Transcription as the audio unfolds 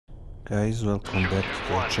Guys, welcome back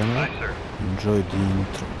to the channel. Aye, sir. Enjoy the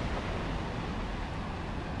intro.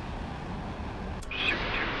 Shoot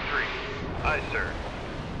 2-3. Aye, sir.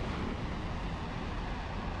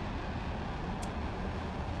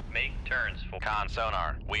 Make turns for con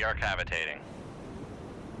sonar. We are cavitating.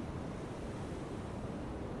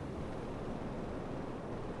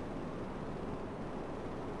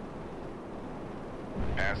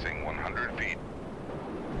 Passing 100 feet.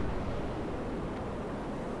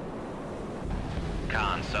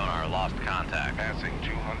 Con sonar lost contact. Passing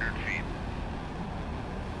 200 feet.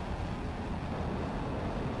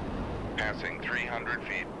 Passing 300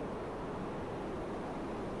 feet.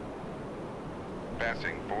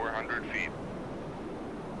 Passing 400 feet.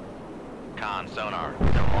 Con sonar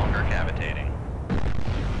no longer cavitating.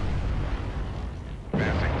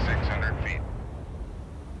 Passing 600 feet.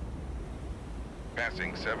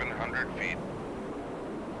 Passing 700 feet.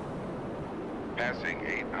 Passing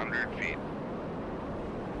 800 feet.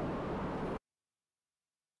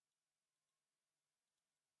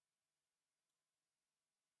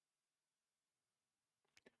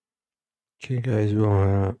 Okay guys, we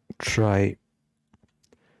wanna try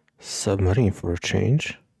submarine for a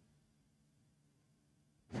change.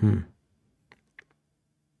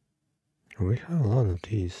 We have a lot of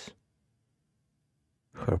these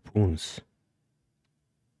harpoons.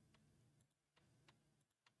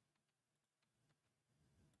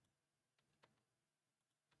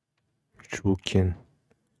 Which we can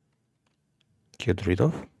get rid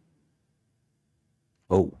of.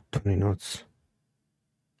 Oh, 20 knots.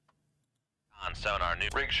 Con sonar new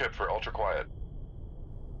Rig ship for ultra quiet.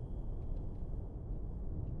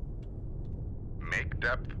 Make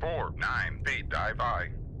depth 9 feet. Dive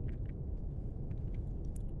high.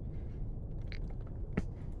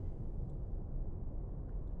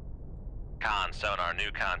 con sonar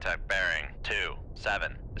new contact bearing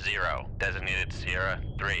 270. Designated Sierra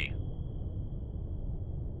 3.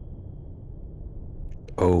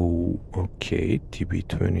 Oh, okay,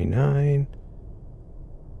 TB29.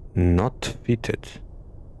 Not fitted.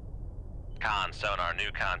 Con sonar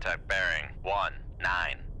new contact bearing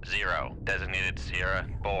 190. Designated Sierra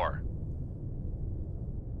 4.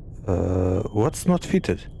 What's not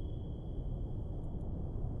fitted?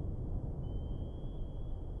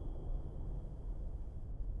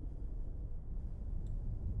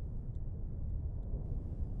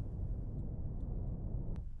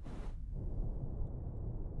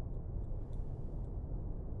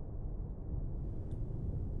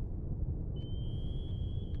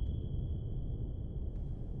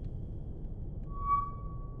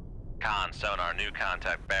 Con sonar new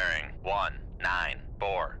contact bearing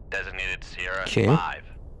 194. Designated Sierra Okay. 5.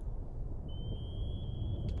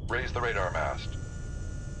 Raise the radar mast.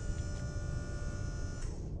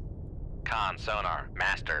 Con sonar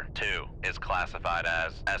master 2 is classified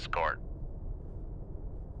as escort.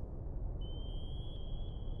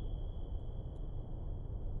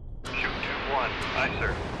 Shoot 2-1. Aye,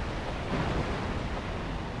 sir.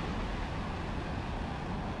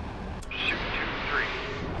 Shoot 2-3.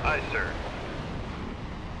 Aye, sir.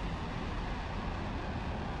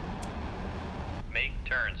 Make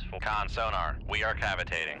turns for con sonar. We are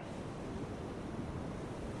cavitating.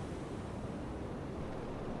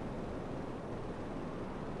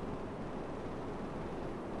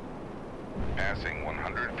 Passing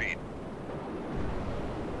 100 feet.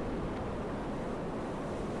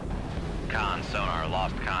 Con sonar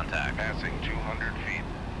lost contact. Passing 200 feet.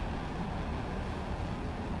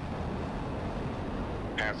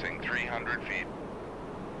 Passing 300 feet.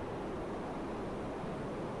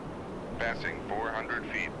 Passing 400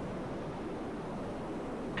 feet.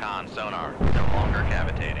 Con sonar no longer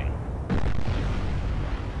cavitating.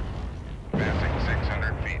 Passing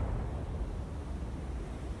 600 feet.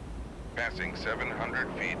 Passing 700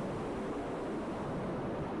 feet.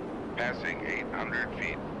 Passing 800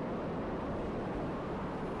 feet.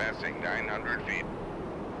 Passing 900 feet.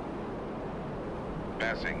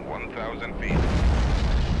 Passing 1,000 feet.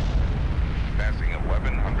 Passing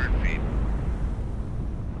 1,100 feet.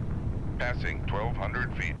 Passing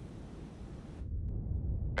 1,200 feet.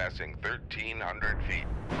 Passing 1,300 feet.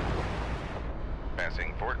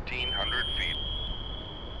 Passing 1,400 feet.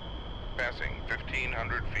 Passing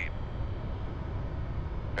 1,500 feet.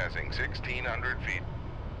 Passing 1,600 feet.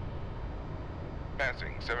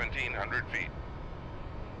 Passing 1,700 feet.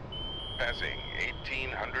 Passing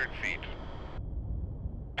 1,800 feet.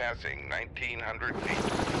 Passing 1,900 feet.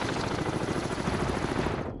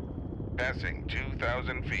 Passing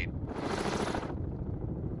 2,000 feet.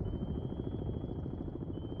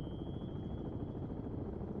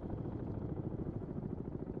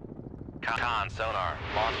 Con sonar,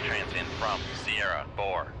 launch transient from Sierra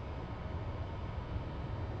 4.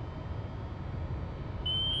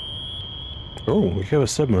 Oh, we have a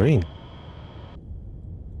submarine.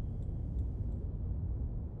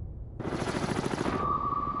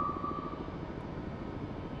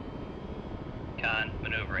 Con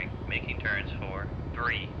maneuvering, making turns for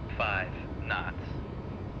 3-5 knots.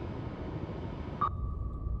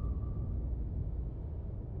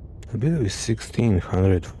 I believe it's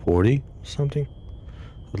 1640 something.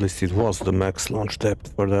 At least it was the max launch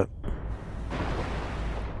depth for that.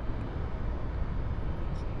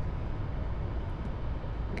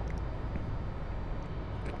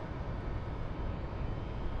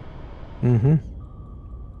 Mm-hmm.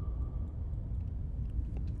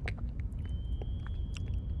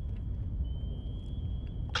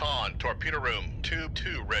 Con, torpedo room, tube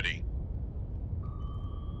 2 ready.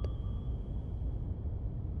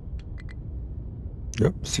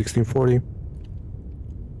 Yep, 1640.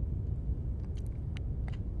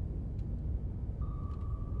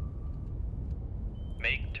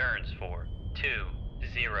 Make turns for 20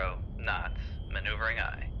 knots, maneuvering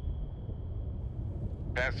aye.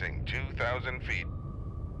 Passing 2,000 feet.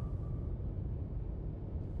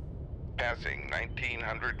 Passing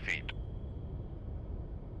 1,900 feet.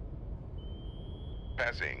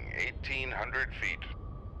 Passing 1,800 feet.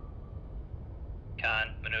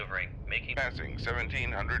 Con maneuvering, making Passing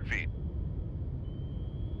 1,700 feet.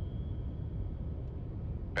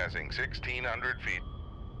 Passing 1,600 feet.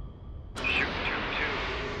 Shoot tube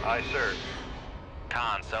 2. Aye, sir.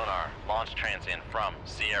 Con sonar, launch transient from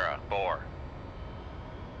Sierra 4.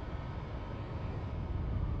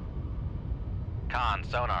 Con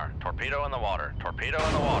sonar, torpedo in the water,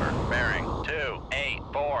 bearing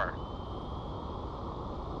 284.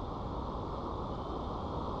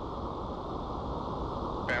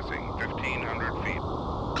 Passing 1,500 feet.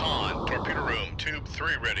 Con, torpedo room, tube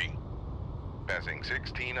 3 ready. Passing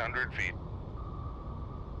 1,600 feet.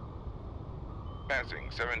 Passing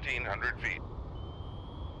 1,700 feet.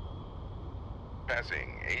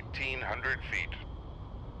 Passing 1,800 feet.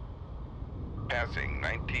 Passing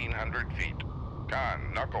 1,900 feet.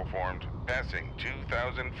 Con, knuckle formed. Passing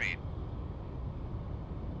 2,000 feet.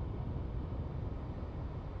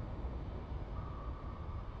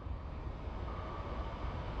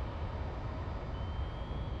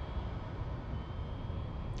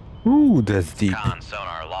 Ooh, that's deep. Con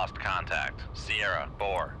sonar, lost contact. Sierra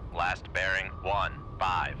 4, last bearing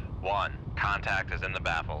 151. Contact is in the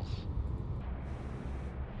baffles.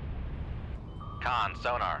 Con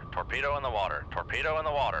sonar, torpedo in the water,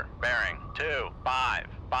 bearing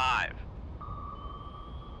 255.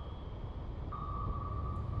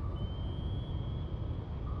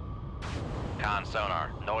 Con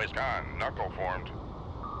sonar, noise. Con, knuckle formed.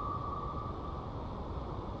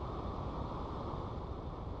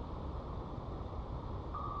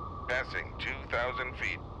 Passing 2,000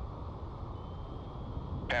 feet.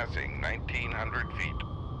 Passing 1,900 feet.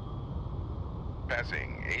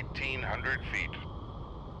 Passing 1,800 feet.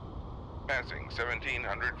 Passing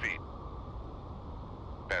 1,700 feet.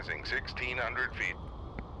 Passing 1,600 feet.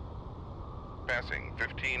 Passing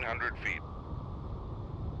 1,500 feet.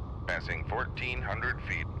 Passing 1,400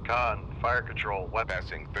 feet. Con, fire control, weapon.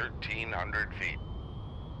 Passing 1,300 feet.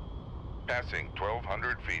 Passing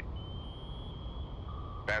 1,200 feet.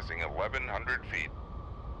 Passing 1,100 feet.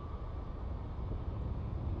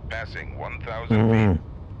 Passing 1,000 feet.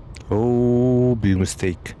 Oh, big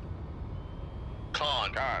mistake.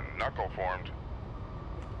 Con, Con, knuckle formed.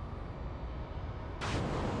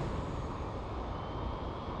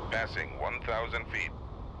 Passing 1,000 feet.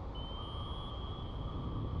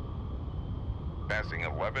 Passing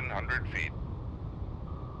 1,100 feet.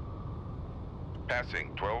 Passing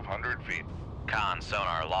 1,200 feet. Con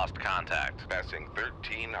sonar, lost contact. Passing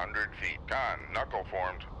 1,300 feet. Con, knuckle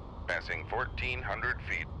formed. Passing 1,400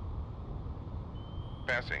 feet.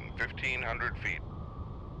 Passing 1,500 feet.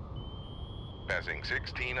 Passing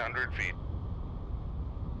 1,600 feet.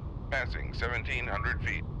 Passing 1,700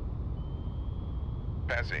 feet.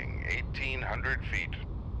 Passing 1,800 feet.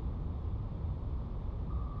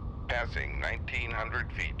 Passing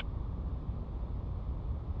 1,900 feet.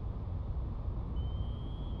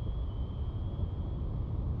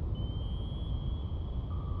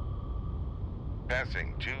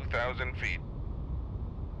 Passing 2,000 feet.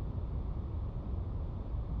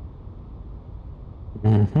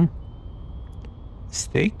 Mm-hmm.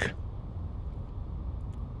 Mistake.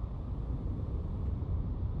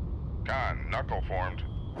 Con, knuckle formed.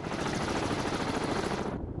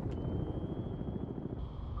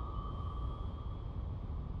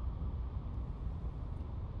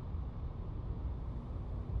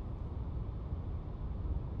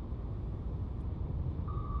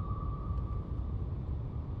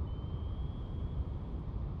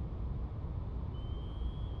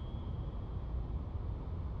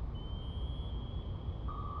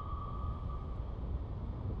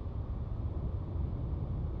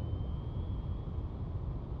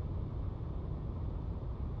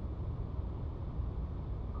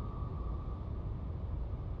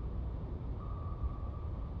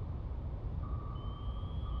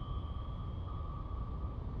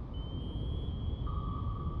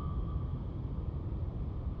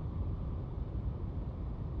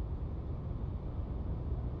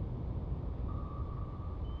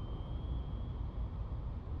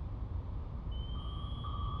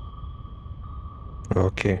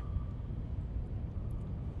 Okay.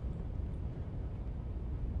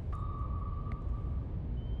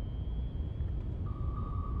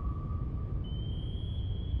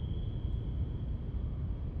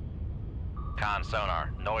 Con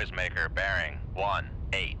sonar, noisemaker bearing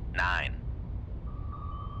 189.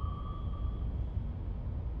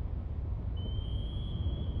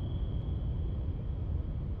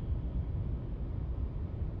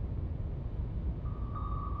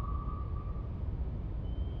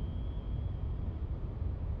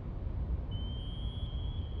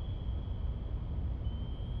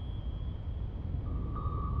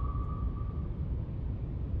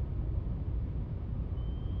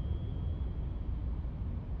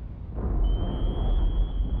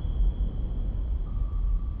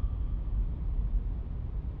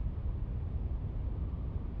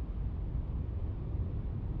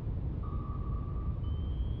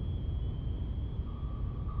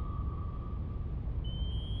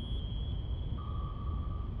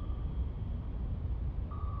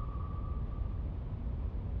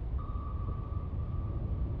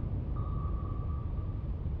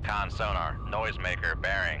 Con sonar, noisemaker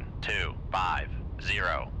bearing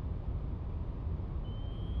 250.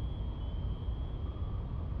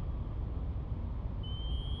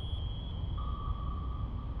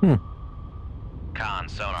 Con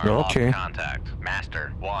sonar Okay. lost contact.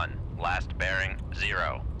 Master 1, last bearing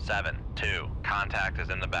 072. Contact is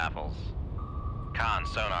in the baffles. Con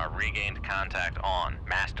sonar regained contact on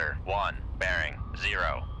Master 1, bearing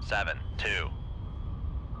 072.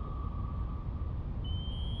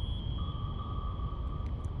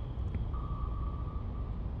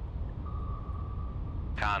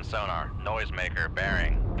 Con sonar, noisemaker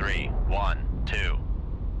bearing 312.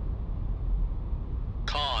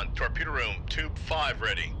 Con, torpedo room, tube 5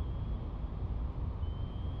 ready.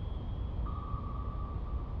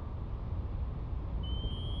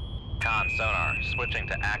 Con sonar, switching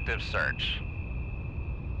to active search.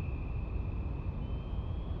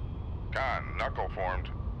 Con, knuckle formed.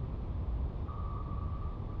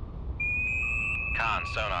 Con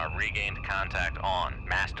sonar regained contact on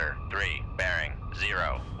Master 3, bearing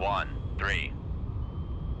 013.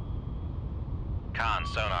 Con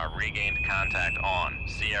sonar regained contact on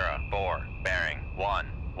Sierra 4, bearing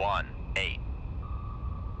 118.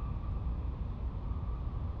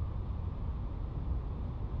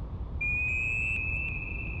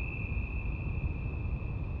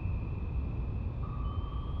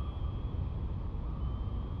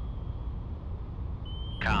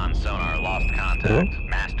 Con sonar lost contact. Oh.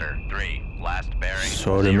 Master 3, last bearing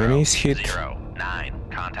So the minis hit. 09.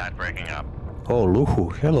 Contact breaking up. Oh,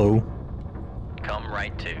 Luhu, hello. Come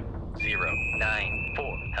right to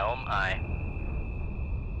 094. Helm aye.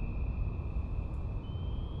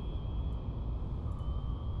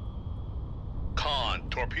 Con,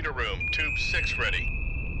 torpedo room, tube 6 ready.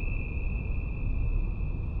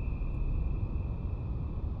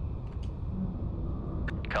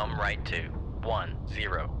 Come right to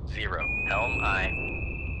 100. Helm aye.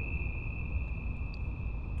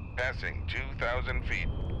 Passing 2,000 feet.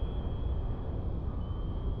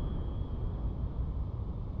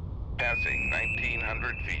 Passing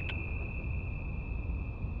 1,900 feet.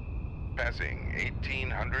 Passing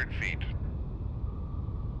 1,800 feet.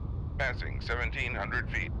 Passing 1,700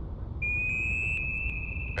 feet.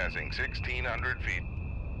 Passing 1,600 feet.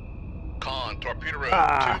 Con, torpedo room,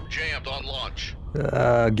 tube jammed on launch.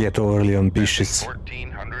 Get overly ambitious.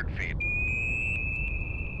 Passing 1,400 feet.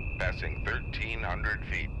 Passing 1,300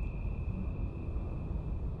 feet.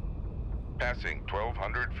 Passing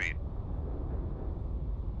 1,200 feet.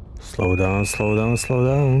 Slow down, slow down, slow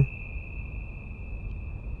down.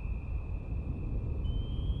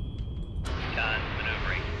 Con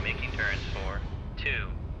maneuvering, making turns for 20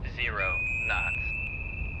 knots.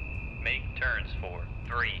 Make turns for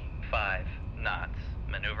 35 knots.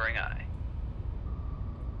 Maneuvering aye.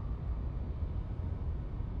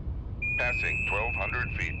 Passing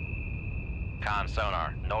 1,200 feet. Con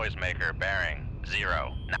sonar, noisemaker bearing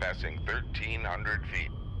 0. Passing 1,300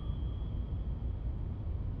 feet.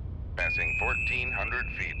 Passing 1,400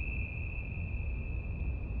 feet.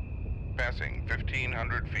 Passing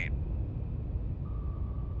 1,500 feet.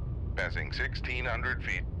 Passing 1,600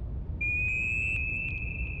 feet.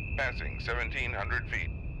 Passing 1,700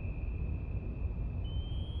 feet.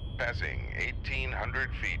 Passing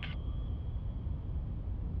 1,800 feet.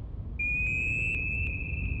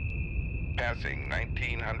 Passing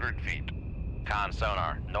 1,900 feet. Con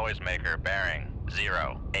sonar, noisemaker bearing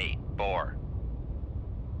 084.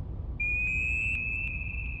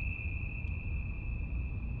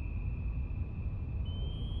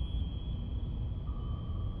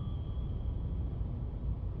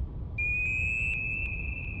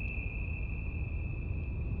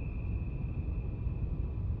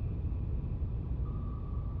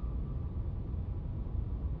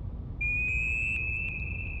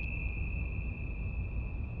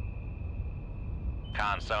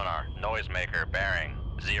 Con sonar, noisemaker bearing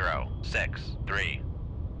 063.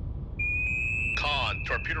 Con,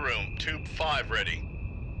 torpedo room, tube 5 ready.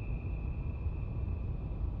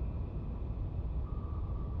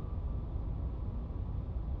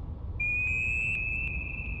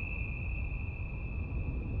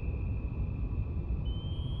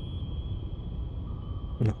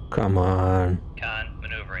 No, come on. Con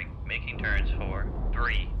maneuvering, making turns for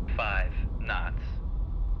 3-5 knots.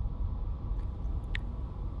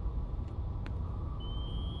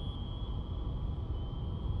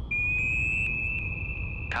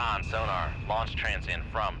 Con sonar, launch transient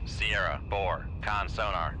from Sierra, Bore. Con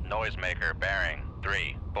sonar, noisemaker bearing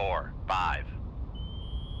 345.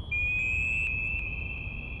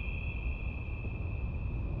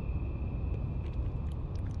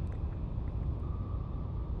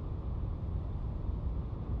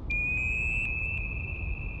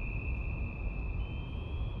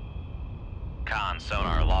 Con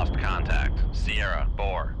sonar, lost contact. Sierra,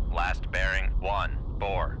 Bore. Last bearing 1,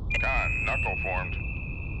 Bore. Con, knuckle formed.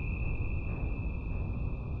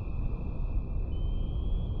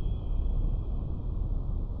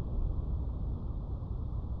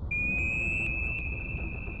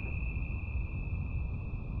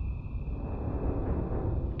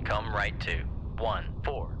 Come right to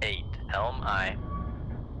 148, helm I.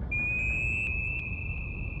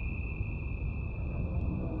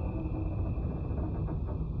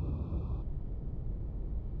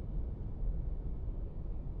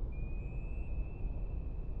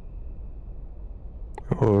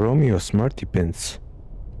 Oh, Romeo Smarty Pants.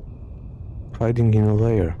 Hiding in a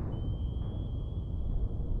layer.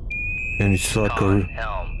 And it's like Con,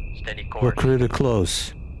 helm, steady course. look really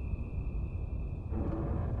close.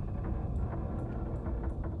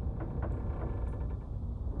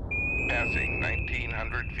 Passing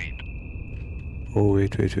 1900 feet. Oh,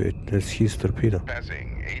 wait. That's his torpedo.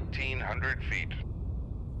 Passing 1800 feet.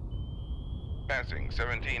 Passing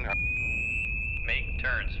 1700. Make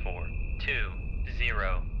turns for 20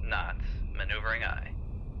 knots. Maneuvering I.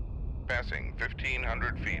 Passing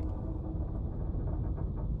 1500 feet.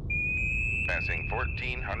 Passing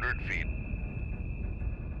 1400 feet.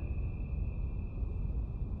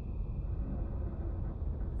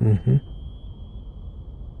 Mm-hmm.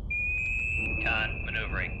 Con,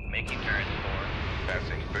 maneuvering, making turns for.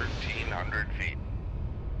 Passing 1300 feet.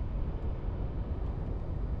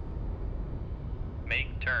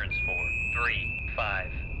 Make turns for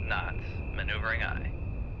 3-5 knots. Maneuvering I.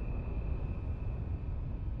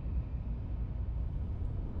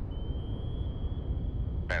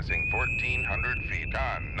 Passing 1400 feet.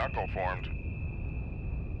 Con, knuckle formed.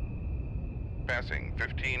 Passing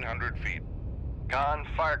 1500 feet. Con,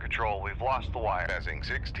 fire control, we've lost the wire. Passing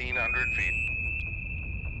 1600 feet.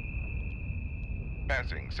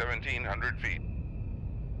 Passing 1700 feet.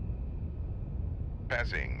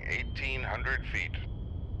 Passing 1800 feet.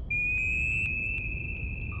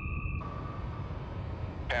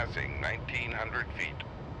 Passing 1900 feet.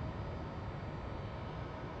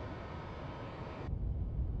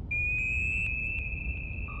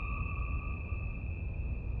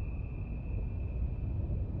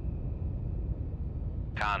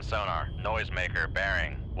 Con sonar, noisemaker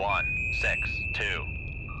bearing 162.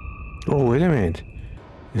 Oh, wait a minute.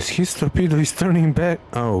 Is his torpedo is turning back?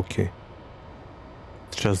 Oh, okay.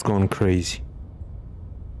 It's just gone crazy.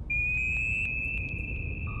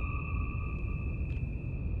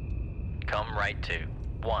 Come right to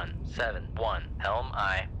 171, helm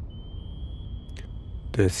I.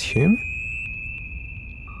 That's him?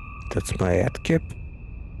 That's my ad cap?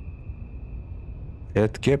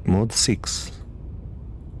 Ad cap mode 6.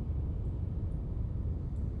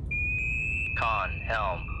 Con,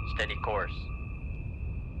 helm, steady course.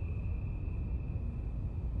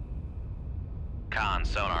 Con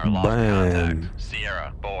sonar, lost Bam. contact.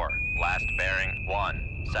 Sierra, Bore. Last bearing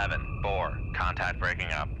 17, Bore. Contact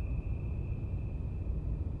breaking up.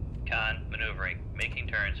 Con, maneuvering, making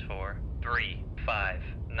turns for 3-5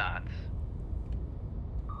 knots.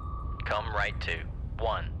 Come right to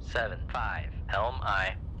 175, helm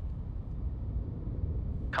I.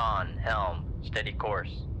 Con, helm, steady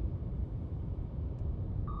course.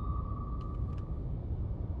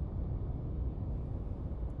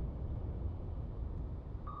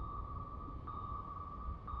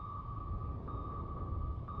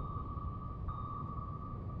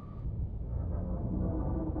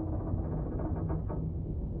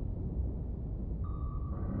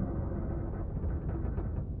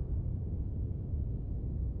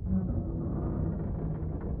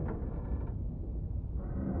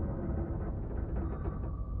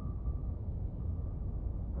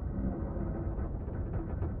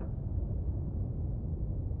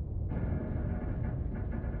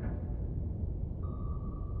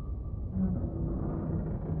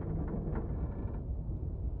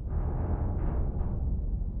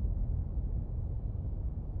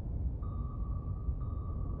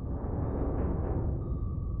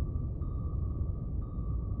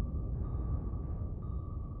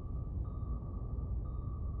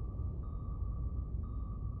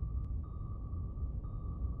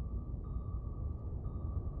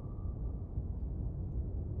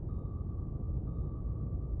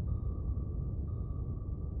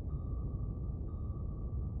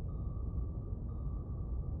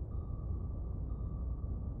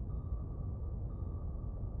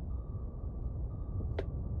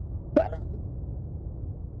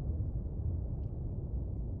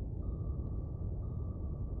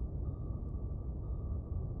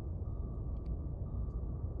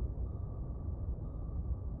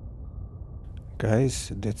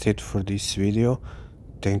 Guys, that's it for this video.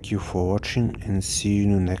 Thank you for watching and see you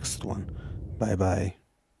in the next one. Bye bye.